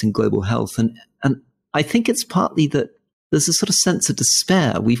interested in global health. And I think it's partly that there's a sort of sense of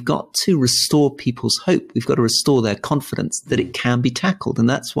despair. We've got to restore people's hope. We've got to restore their confidence that it can be tackled. And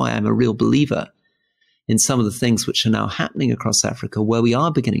that's why I'm a real believer in some of the things which are now happening across Africa, where we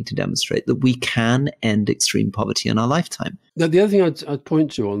are beginning to demonstrate that we can end extreme poverty in our lifetime. Now, the other thing I'd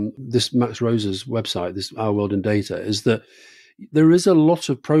point to on this Max Rosa's website, this Our World in Data, is that there is a lot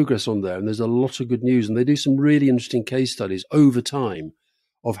of progress on there, and there's a lot of good news, and they do some really interesting case studies over time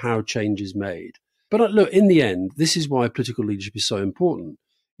of how change is made. But look, in the end, this is why political leadership is so important.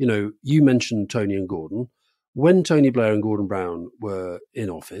 You know, you mentioned Tony and Gordon. When Tony Blair and Gordon Brown were in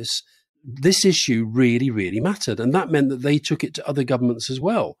office, this issue really, really mattered. And that meant that they took it to other governments as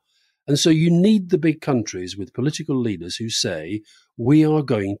well. And so you need the big countries with political leaders who say, we are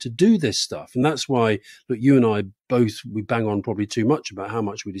going to do this stuff. And that's why, look, you and I both, we bang on probably too much about how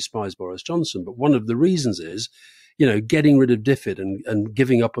much we despise Boris Johnson. But one of the reasons is, you know, getting rid of DFID and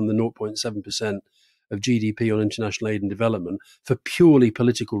giving up on the 0.7% of GDP on international aid and development for purely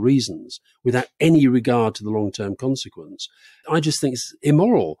political reasons without any regard to the long-term consequence. I just think it's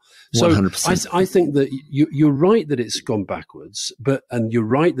immoral. 100%. So I think that you're right that it's gone backwards, and you're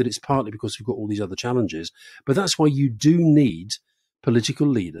right that it's partly because we've got all these other challenges, but that's why you do need political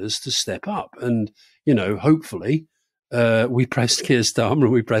leaders to step up. And, you know, hopefully we pressed Keir Starmer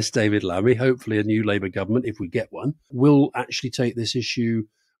and we pressed David Lammy. Hopefully a new Labour government, if we get one, will actually take this issue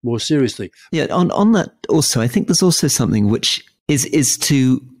more seriously. Yeah, on that also, I think there's also something which is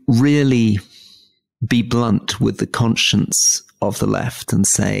to really be blunt with the conscience of the left and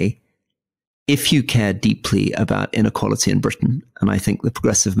say, if you care deeply about inequality in Britain, and I think the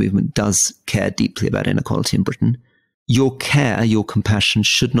progressive movement does care deeply about inequality in Britain, your care, your compassion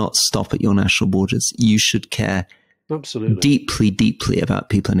should not stop at your national borders. You should care absolutely deeply, deeply about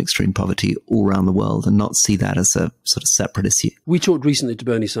people in extreme poverty all around the world and not see that as a sort of separate issue. We talked recently to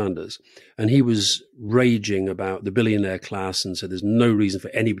Bernie Sanders, and he was raging about the billionaire class and said there's no reason for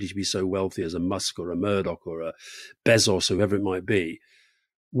anybody to be so wealthy as a Musk or a Murdoch or a Bezos, or whoever it might be.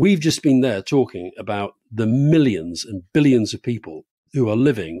 We've just been there talking about the millions and billions of people who are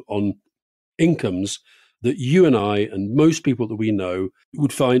living on incomes that you and I and most people that we know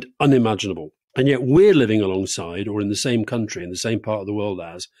would find unimaginable. And yet we're living alongside or in the same country, in the same part of the world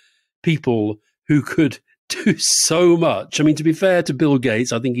as people who could do so much. I mean, to be fair to Bill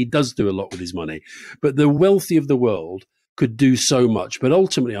Gates, I think he does do a lot with his money, but the wealthy of the world could do so much. But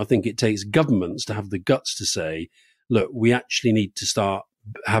ultimately, I think it takes governments to have the guts to say, look, we actually need to start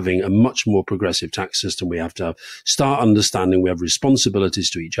having a much more progressive tax system. We have to start understanding we have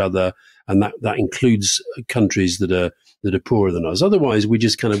responsibilities to each other, and that includes countries that are poorer than us. Otherwise, we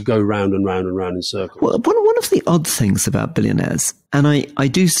just kind of go round and round and round in circles. Well, one of the odd things about billionaires, and I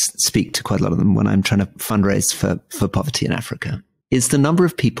do speak to quite a lot of them when I'm trying to fundraise for poverty in Africa, is the number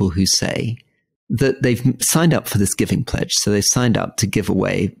of people who say that they've signed up for this giving pledge. So they've signed up to give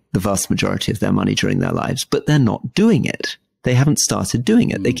away the vast majority of their money during their lives, but they're not doing it. They haven't started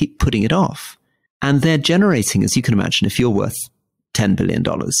doing it. They keep putting it off. And they're generating, as you can imagine, if you're worth $10 billion,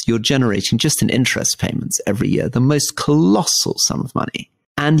 you're generating just in interest payments every year, the most colossal sum of money.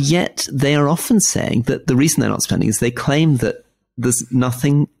 And yet they are often saying that the reason they're not spending is they claim that there's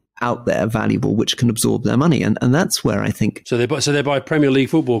nothing out there valuable which can absorb their money. And that's where I think... So they buy Premier League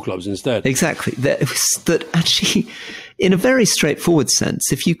football clubs instead. Exactly. That actually, in a very straightforward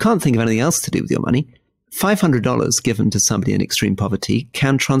sense, if you can't think of anything else to do with your money, $500 given to somebody in extreme poverty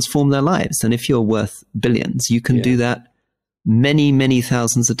can transform their lives. And if you're worth billions, you can do that many, many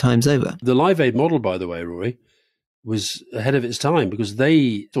thousands of times over. The Live Aid model, by the way, Rory, was ahead of its time because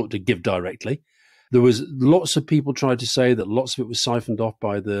they thought to give directly. There was lots of people tried to say that lots of it was siphoned off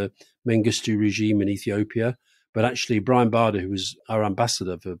by the Mengistu regime in Ethiopia. But actually, Brian Barder, who was our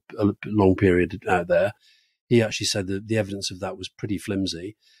ambassador for a long period out there, he actually said that the evidence of that was pretty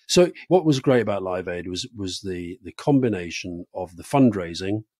flimsy. So what was great about Live Aid was the combination of the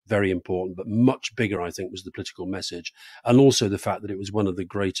fundraising, very important, but much bigger, I think, was the political message, and also the fact that it was one of the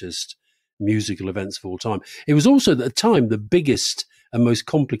greatest musical events of all time. It was also at the time the biggest and most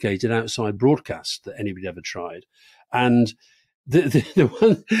complicated outside broadcast that anybody ever tried. And there's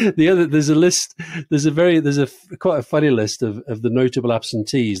a list. There's quite a funny list of the notable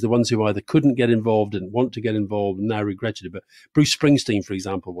absentees, the ones who either couldn't get involved, didn't want to get involved, and now regretted it. But Bruce Springsteen, for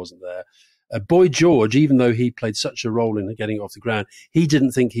example, wasn't there. Boy George, even though he played such a role in getting it off the ground, he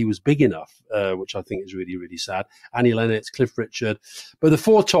didn't think he was big enough, which I think is really, really sad. Annie Lennox, Cliff Richard. But the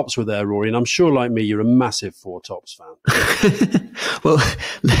Four Tops were there, Rory, and I'm sure, like me, you're a massive Four Tops fan. Well,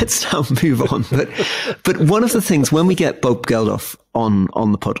 let's now move on. But one of the things, when we get Bob Geldof on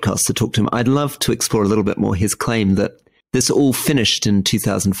the podcast to talk to him, I'd love to explore a little bit more his claim that this all finished in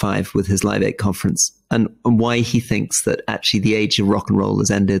 2005 with his Live Aid conference, and why he thinks that actually the age of rock and roll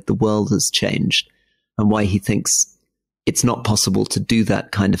has ended, the world has changed, and why he thinks it's not possible to do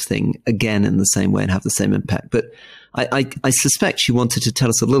that kind of thing again in the same way and have the same impact. But I suspect you wanted to tell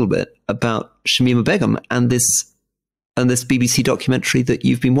us a little bit about Shamima Begum and this BBC documentary that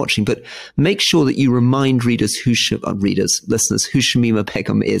you've been watching. But make sure that you remind listeners, who Shamima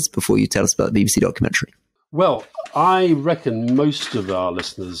Begum is before you tell us about the BBC documentary. Well, I reckon most of our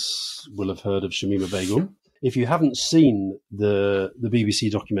listeners will have heard of Shamima Begum. If you haven't seen the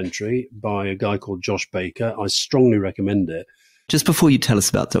BBC documentary by a guy called Josh Baker, I strongly recommend it. Just before you tell us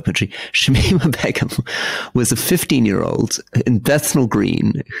about the documentary, Shamima Begum was a 15-year-old in Bethnal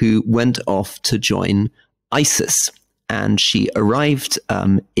Green who went off to join ISIS. And she arrived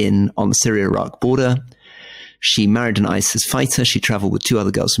on the Syria-Iraq border. She married an ISIS fighter. She traveled with two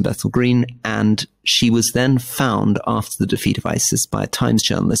other girls from Bethnal Green. And she was then found after the defeat of ISIS by a Times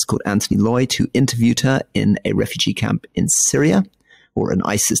journalist called Anthony Lloyd, who interviewed her in a refugee camp in Syria, or an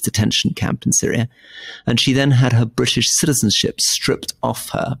ISIS detention camp in Syria. And she then had her British citizenship stripped off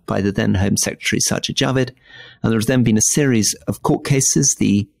her by the then Home Secretary Sajid Javid. And there has then been a series of court cases.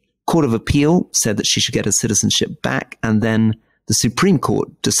 The Court of Appeal said that she should get her citizenship back, and then the Supreme Court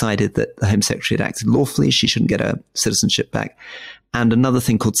decided that the Home Secretary had acted lawfully. She shouldn't get her citizenship back. And another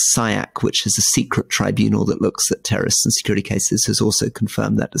thing called SIAC, which is a secret tribunal that looks at terrorist and security cases, has also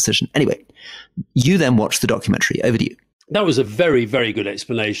confirmed that decision. Anyway, you then watched the documentary. Over to you. That was a very, very good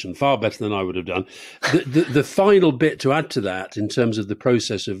explanation, far better than I would have done. The final bit to add to that, in terms of the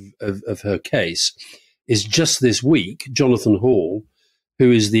process of her case, is just this week, Jonathan Hall, who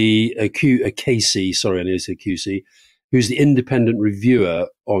is the KC, sorry, I need to say QC, who's the independent reviewer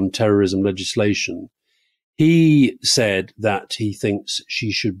on terrorism legislation, he said that he thinks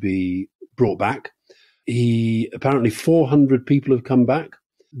she should be brought back. Apparently 400 people have come back.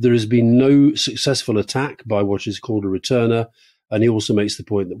 There has been no successful attack by what is called a returner. And he also makes the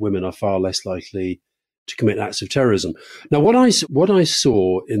point that women are far less likely to commit acts of terrorism. Now, what I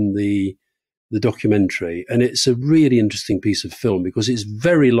saw in the documentary, and it's a really interesting piece of film because it's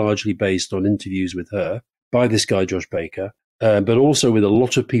very largely based on interviews with her by this guy, Josh Baker, but also with a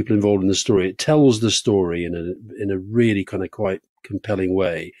lot of people involved in the story. It tells the story in a really kind of quite compelling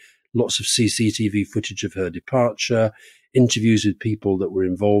way. Lots of CCTV footage of her departure, interviews with people that were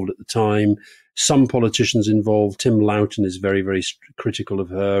involved at the time, some politicians involved. Tim Loughton is very, very critical of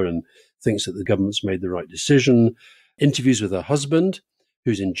her and thinks that the government's made the right decision. Interviews with her husband,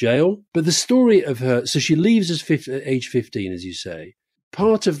 who's in jail. But the story of her, so she leaves at age 15, as you say.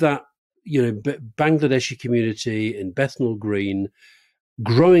 Part of that, Bangladeshi community in Bethnal Green,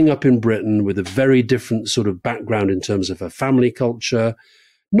 growing up in Britain with a very different sort of background in terms of her family culture.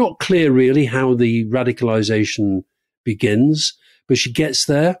 Not clear really how the radicalization begins, but she gets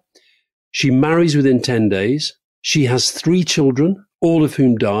there. She marries within 10 days. She has 3 children, all of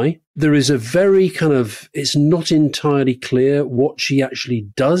whom die. There is a very it's not entirely clear what she actually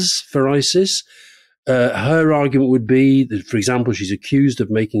does for ISIS. Her argument would be that, for example, she's accused of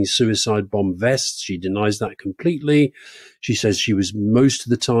making suicide bomb vests. She denies that completely. She says she was most of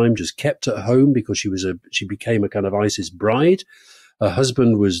the time just kept at home because she became a kind of ISIS bride. Her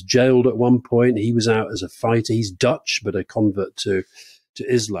husband was jailed at one point. He was out as a fighter. He's Dutch, but a convert to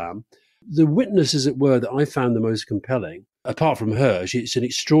Islam. The witness, as it were, that I found the most compelling, apart from her, it's an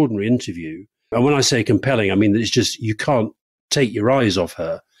extraordinary interview. And when I say compelling, I mean that it's just, you can't take your eyes off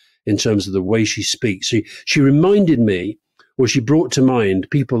her in terms of the way she speaks. She reminded me, or she brought to mind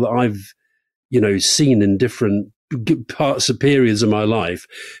people that I've, seen in different parts of periods of my life,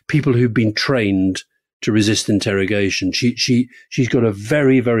 people who've been trained to resist interrogation. She's got a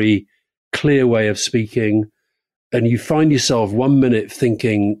very, very clear way of speaking. And you find yourself one minute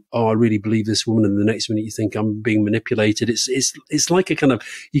thinking, oh, I really believe this woman. And the next minute you think I'm being manipulated. It's like a kind of,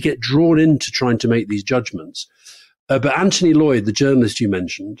 you get drawn into trying to make these judgments. But Anthony Lloyd, the journalist you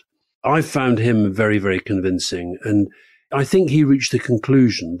mentioned, I found him very, very convincing. And I think he reached the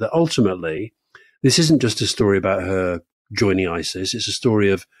conclusion that ultimately, this isn't just a story about her joining ISIS. It's a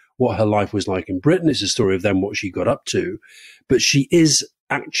story of what her life was like in Britain. It's a story of then what she got up to. But she is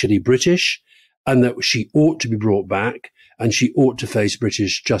actually British, and that she ought to be brought back and she ought to face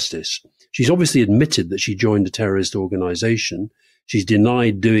British justice. She's obviously admitted that she joined a terrorist organization. She's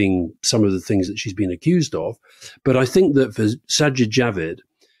denied doing some of the things that she's been accused of. But I think that for Sajid Javid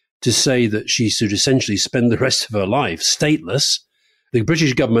to say that she should essentially spend the rest of her life stateless, the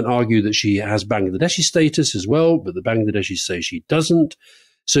British government argue that she has Bangladeshi status as well, but the Bangladeshis say she doesn't.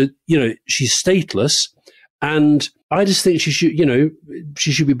 So, she's stateless. And I just think she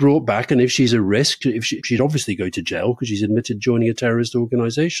should be brought back. And if she's a risk, she'd obviously go to jail because she's admitted joining a terrorist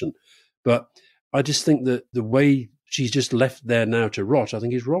organization. But I just think that the way she's just left there now to rot, I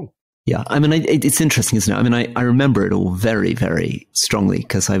think is wrong. Yeah, I mean, it's interesting, isn't it? I mean, I remember it all very, very strongly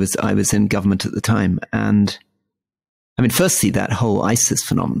because I was in government at the time. And I mean, firstly, that whole ISIS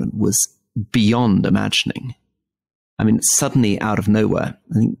phenomenon was beyond imagining. I mean, suddenly out of nowhere,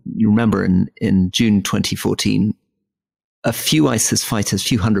 I think you remember in June 2014, a few ISIS fighters, a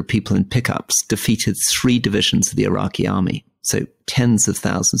few hundred people in pickups defeated 3 divisions of the Iraqi army. So tens of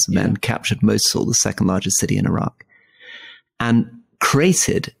thousands of men captured Mosul, the second largest city in Iraq, and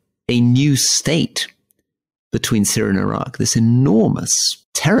created a new state between Syria and Iraq, this enormous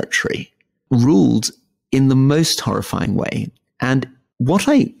territory ruled in the most horrifying way. And what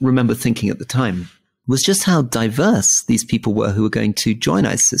I remember thinking at the time was just how diverse these people were who were going to join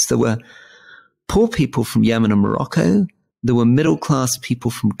ISIS. There were poor people from Yemen and Morocco. There were middle-class people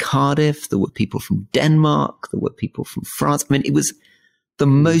from Cardiff. There were people from Denmark. There were people from France. I mean, it was the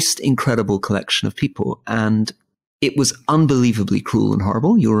most incredible collection of people. And it was unbelievably cruel and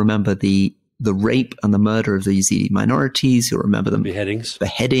horrible. You'll remember the rape and the murder of the Yazidi minorities. You'll remember the beheadings,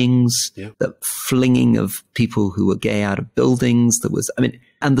 the flinging of people who were gay out of buildings. There was,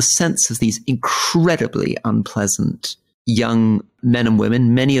 and the sense of these incredibly unpleasant young men and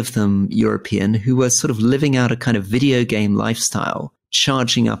women, many of them European, who were sort of living out a kind of video game lifestyle,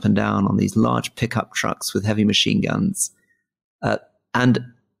 charging up and down on these large pickup trucks with heavy machine guns, and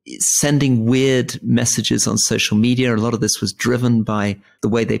sending weird messages on social media. A lot of this was driven by the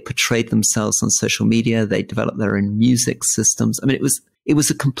way they portrayed themselves on social media. They developed their own music systems. I mean, it was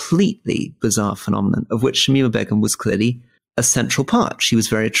a completely bizarre phenomenon, of which Shamima Begum was clearly a central part. She was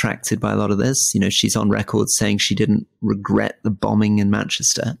very attracted by a lot of this. You know, she's on record saying she didn't regret the bombing in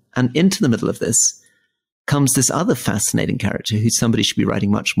Manchester. And into the middle of this comes this other fascinating character who somebody should be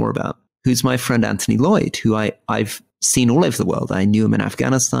writing much more about, who's my friend Anthony Lloyd, who I've seen all over the world. I knew him in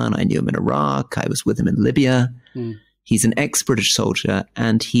Afghanistan. I knew him in Iraq. I was with him in Libya. He's an ex-British soldier,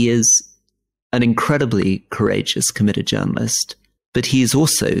 and he is an incredibly courageous, committed journalist. But he has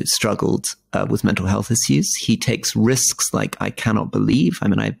also struggled with mental health issues. He takes risks like I cannot believe. I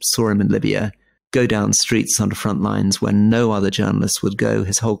mean, I saw him in Libya go down streets onto front lines where no other journalist would go,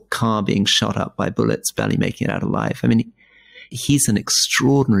 his whole car being shot up by bullets, barely making it out alive. I mean, he's an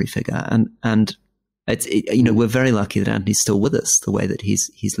extraordinary figure. And it's, you know, we're very lucky that Anthony's still with us the way that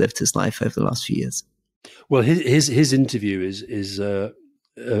he's lived his life over the last few years. Well, his interview is a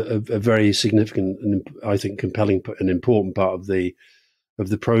very significant and I think compelling and important part of the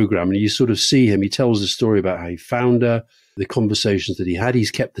program. And you sort of see him. He tells a story about how he found her, the conversations that he had.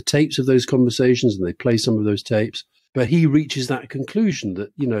 He's kept the tapes of those conversations, and they play some of those tapes. But he reaches that conclusion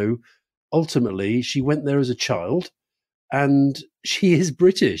that, you know, ultimately she went there as a child, and she is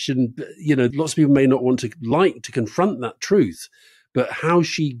British. And, you know, lots of people may not want to confront that truth. But how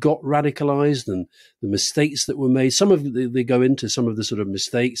she got radicalized and the mistakes that were made, some of they go into some of the sort of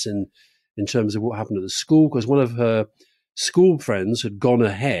mistakes in terms of what happened at the school, because one of her school friends had gone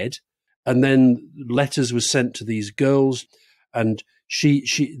ahead, and then letters were sent to these girls, and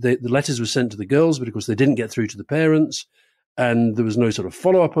the letters were sent to the girls, but of course they didn't get through to the parents, and there was no sort of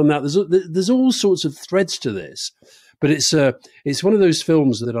follow up on that. There's all sorts of threads to this, but it's one of those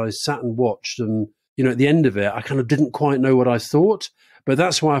films that I sat and watched, and you know, at the end of it, I kind of didn't quite know what I thought, but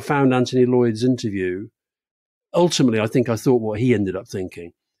that's why I found Anthony Lloyd's interview. Ultimately, I think I thought what he ended up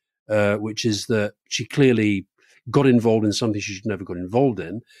thinking, which is that she clearly got involved in something she should never got involved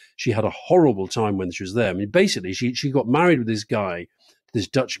in. She had a horrible time when she was there. I mean, basically, she got married with this guy, this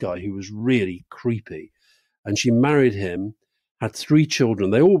Dutch guy who was really creepy, and she married him, had 3 children.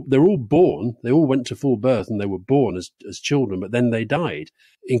 They're all born. They all went to full birth, and they were born as children, but then they died,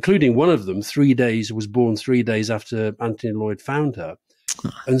 including one of them was born 3 days after Anthony Lloyd found her.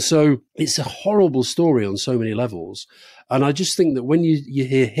 And so it's a horrible story on so many levels. And I just think that when you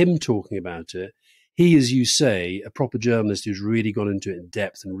hear him talking about it, he, as you say, a proper journalist who's really gone into it in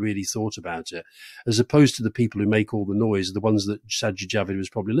depth and really thought about it, as opposed to the people who make all the noise, the ones that Sajid Javid was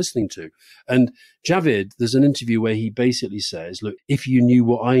probably listening to. And Javid, there's an interview where he basically says, look, if you knew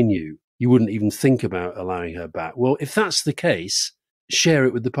what I knew, you wouldn't even think about allowing her back. Well, if that's the case, share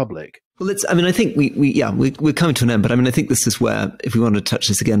it with the public. Well, I think we're coming to an end, but I mean, I think this is where, if we want to touch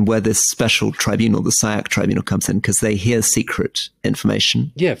this again, where this special tribunal, the SIAC tribunal, comes in, because they hear secret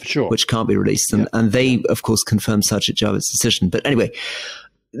information. Yeah, for sure. Which can't be released. And they, of course, confirm Sajid Javid's decision. But anyway,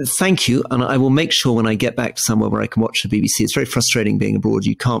 thank you. And I will make sure when I get back to somewhere where I can watch the BBC. It's very frustrating being abroad.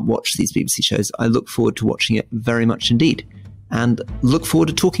 You can't watch these BBC shows. I look forward to watching it very much indeed. And look forward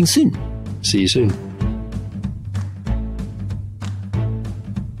to talking soon. See you soon.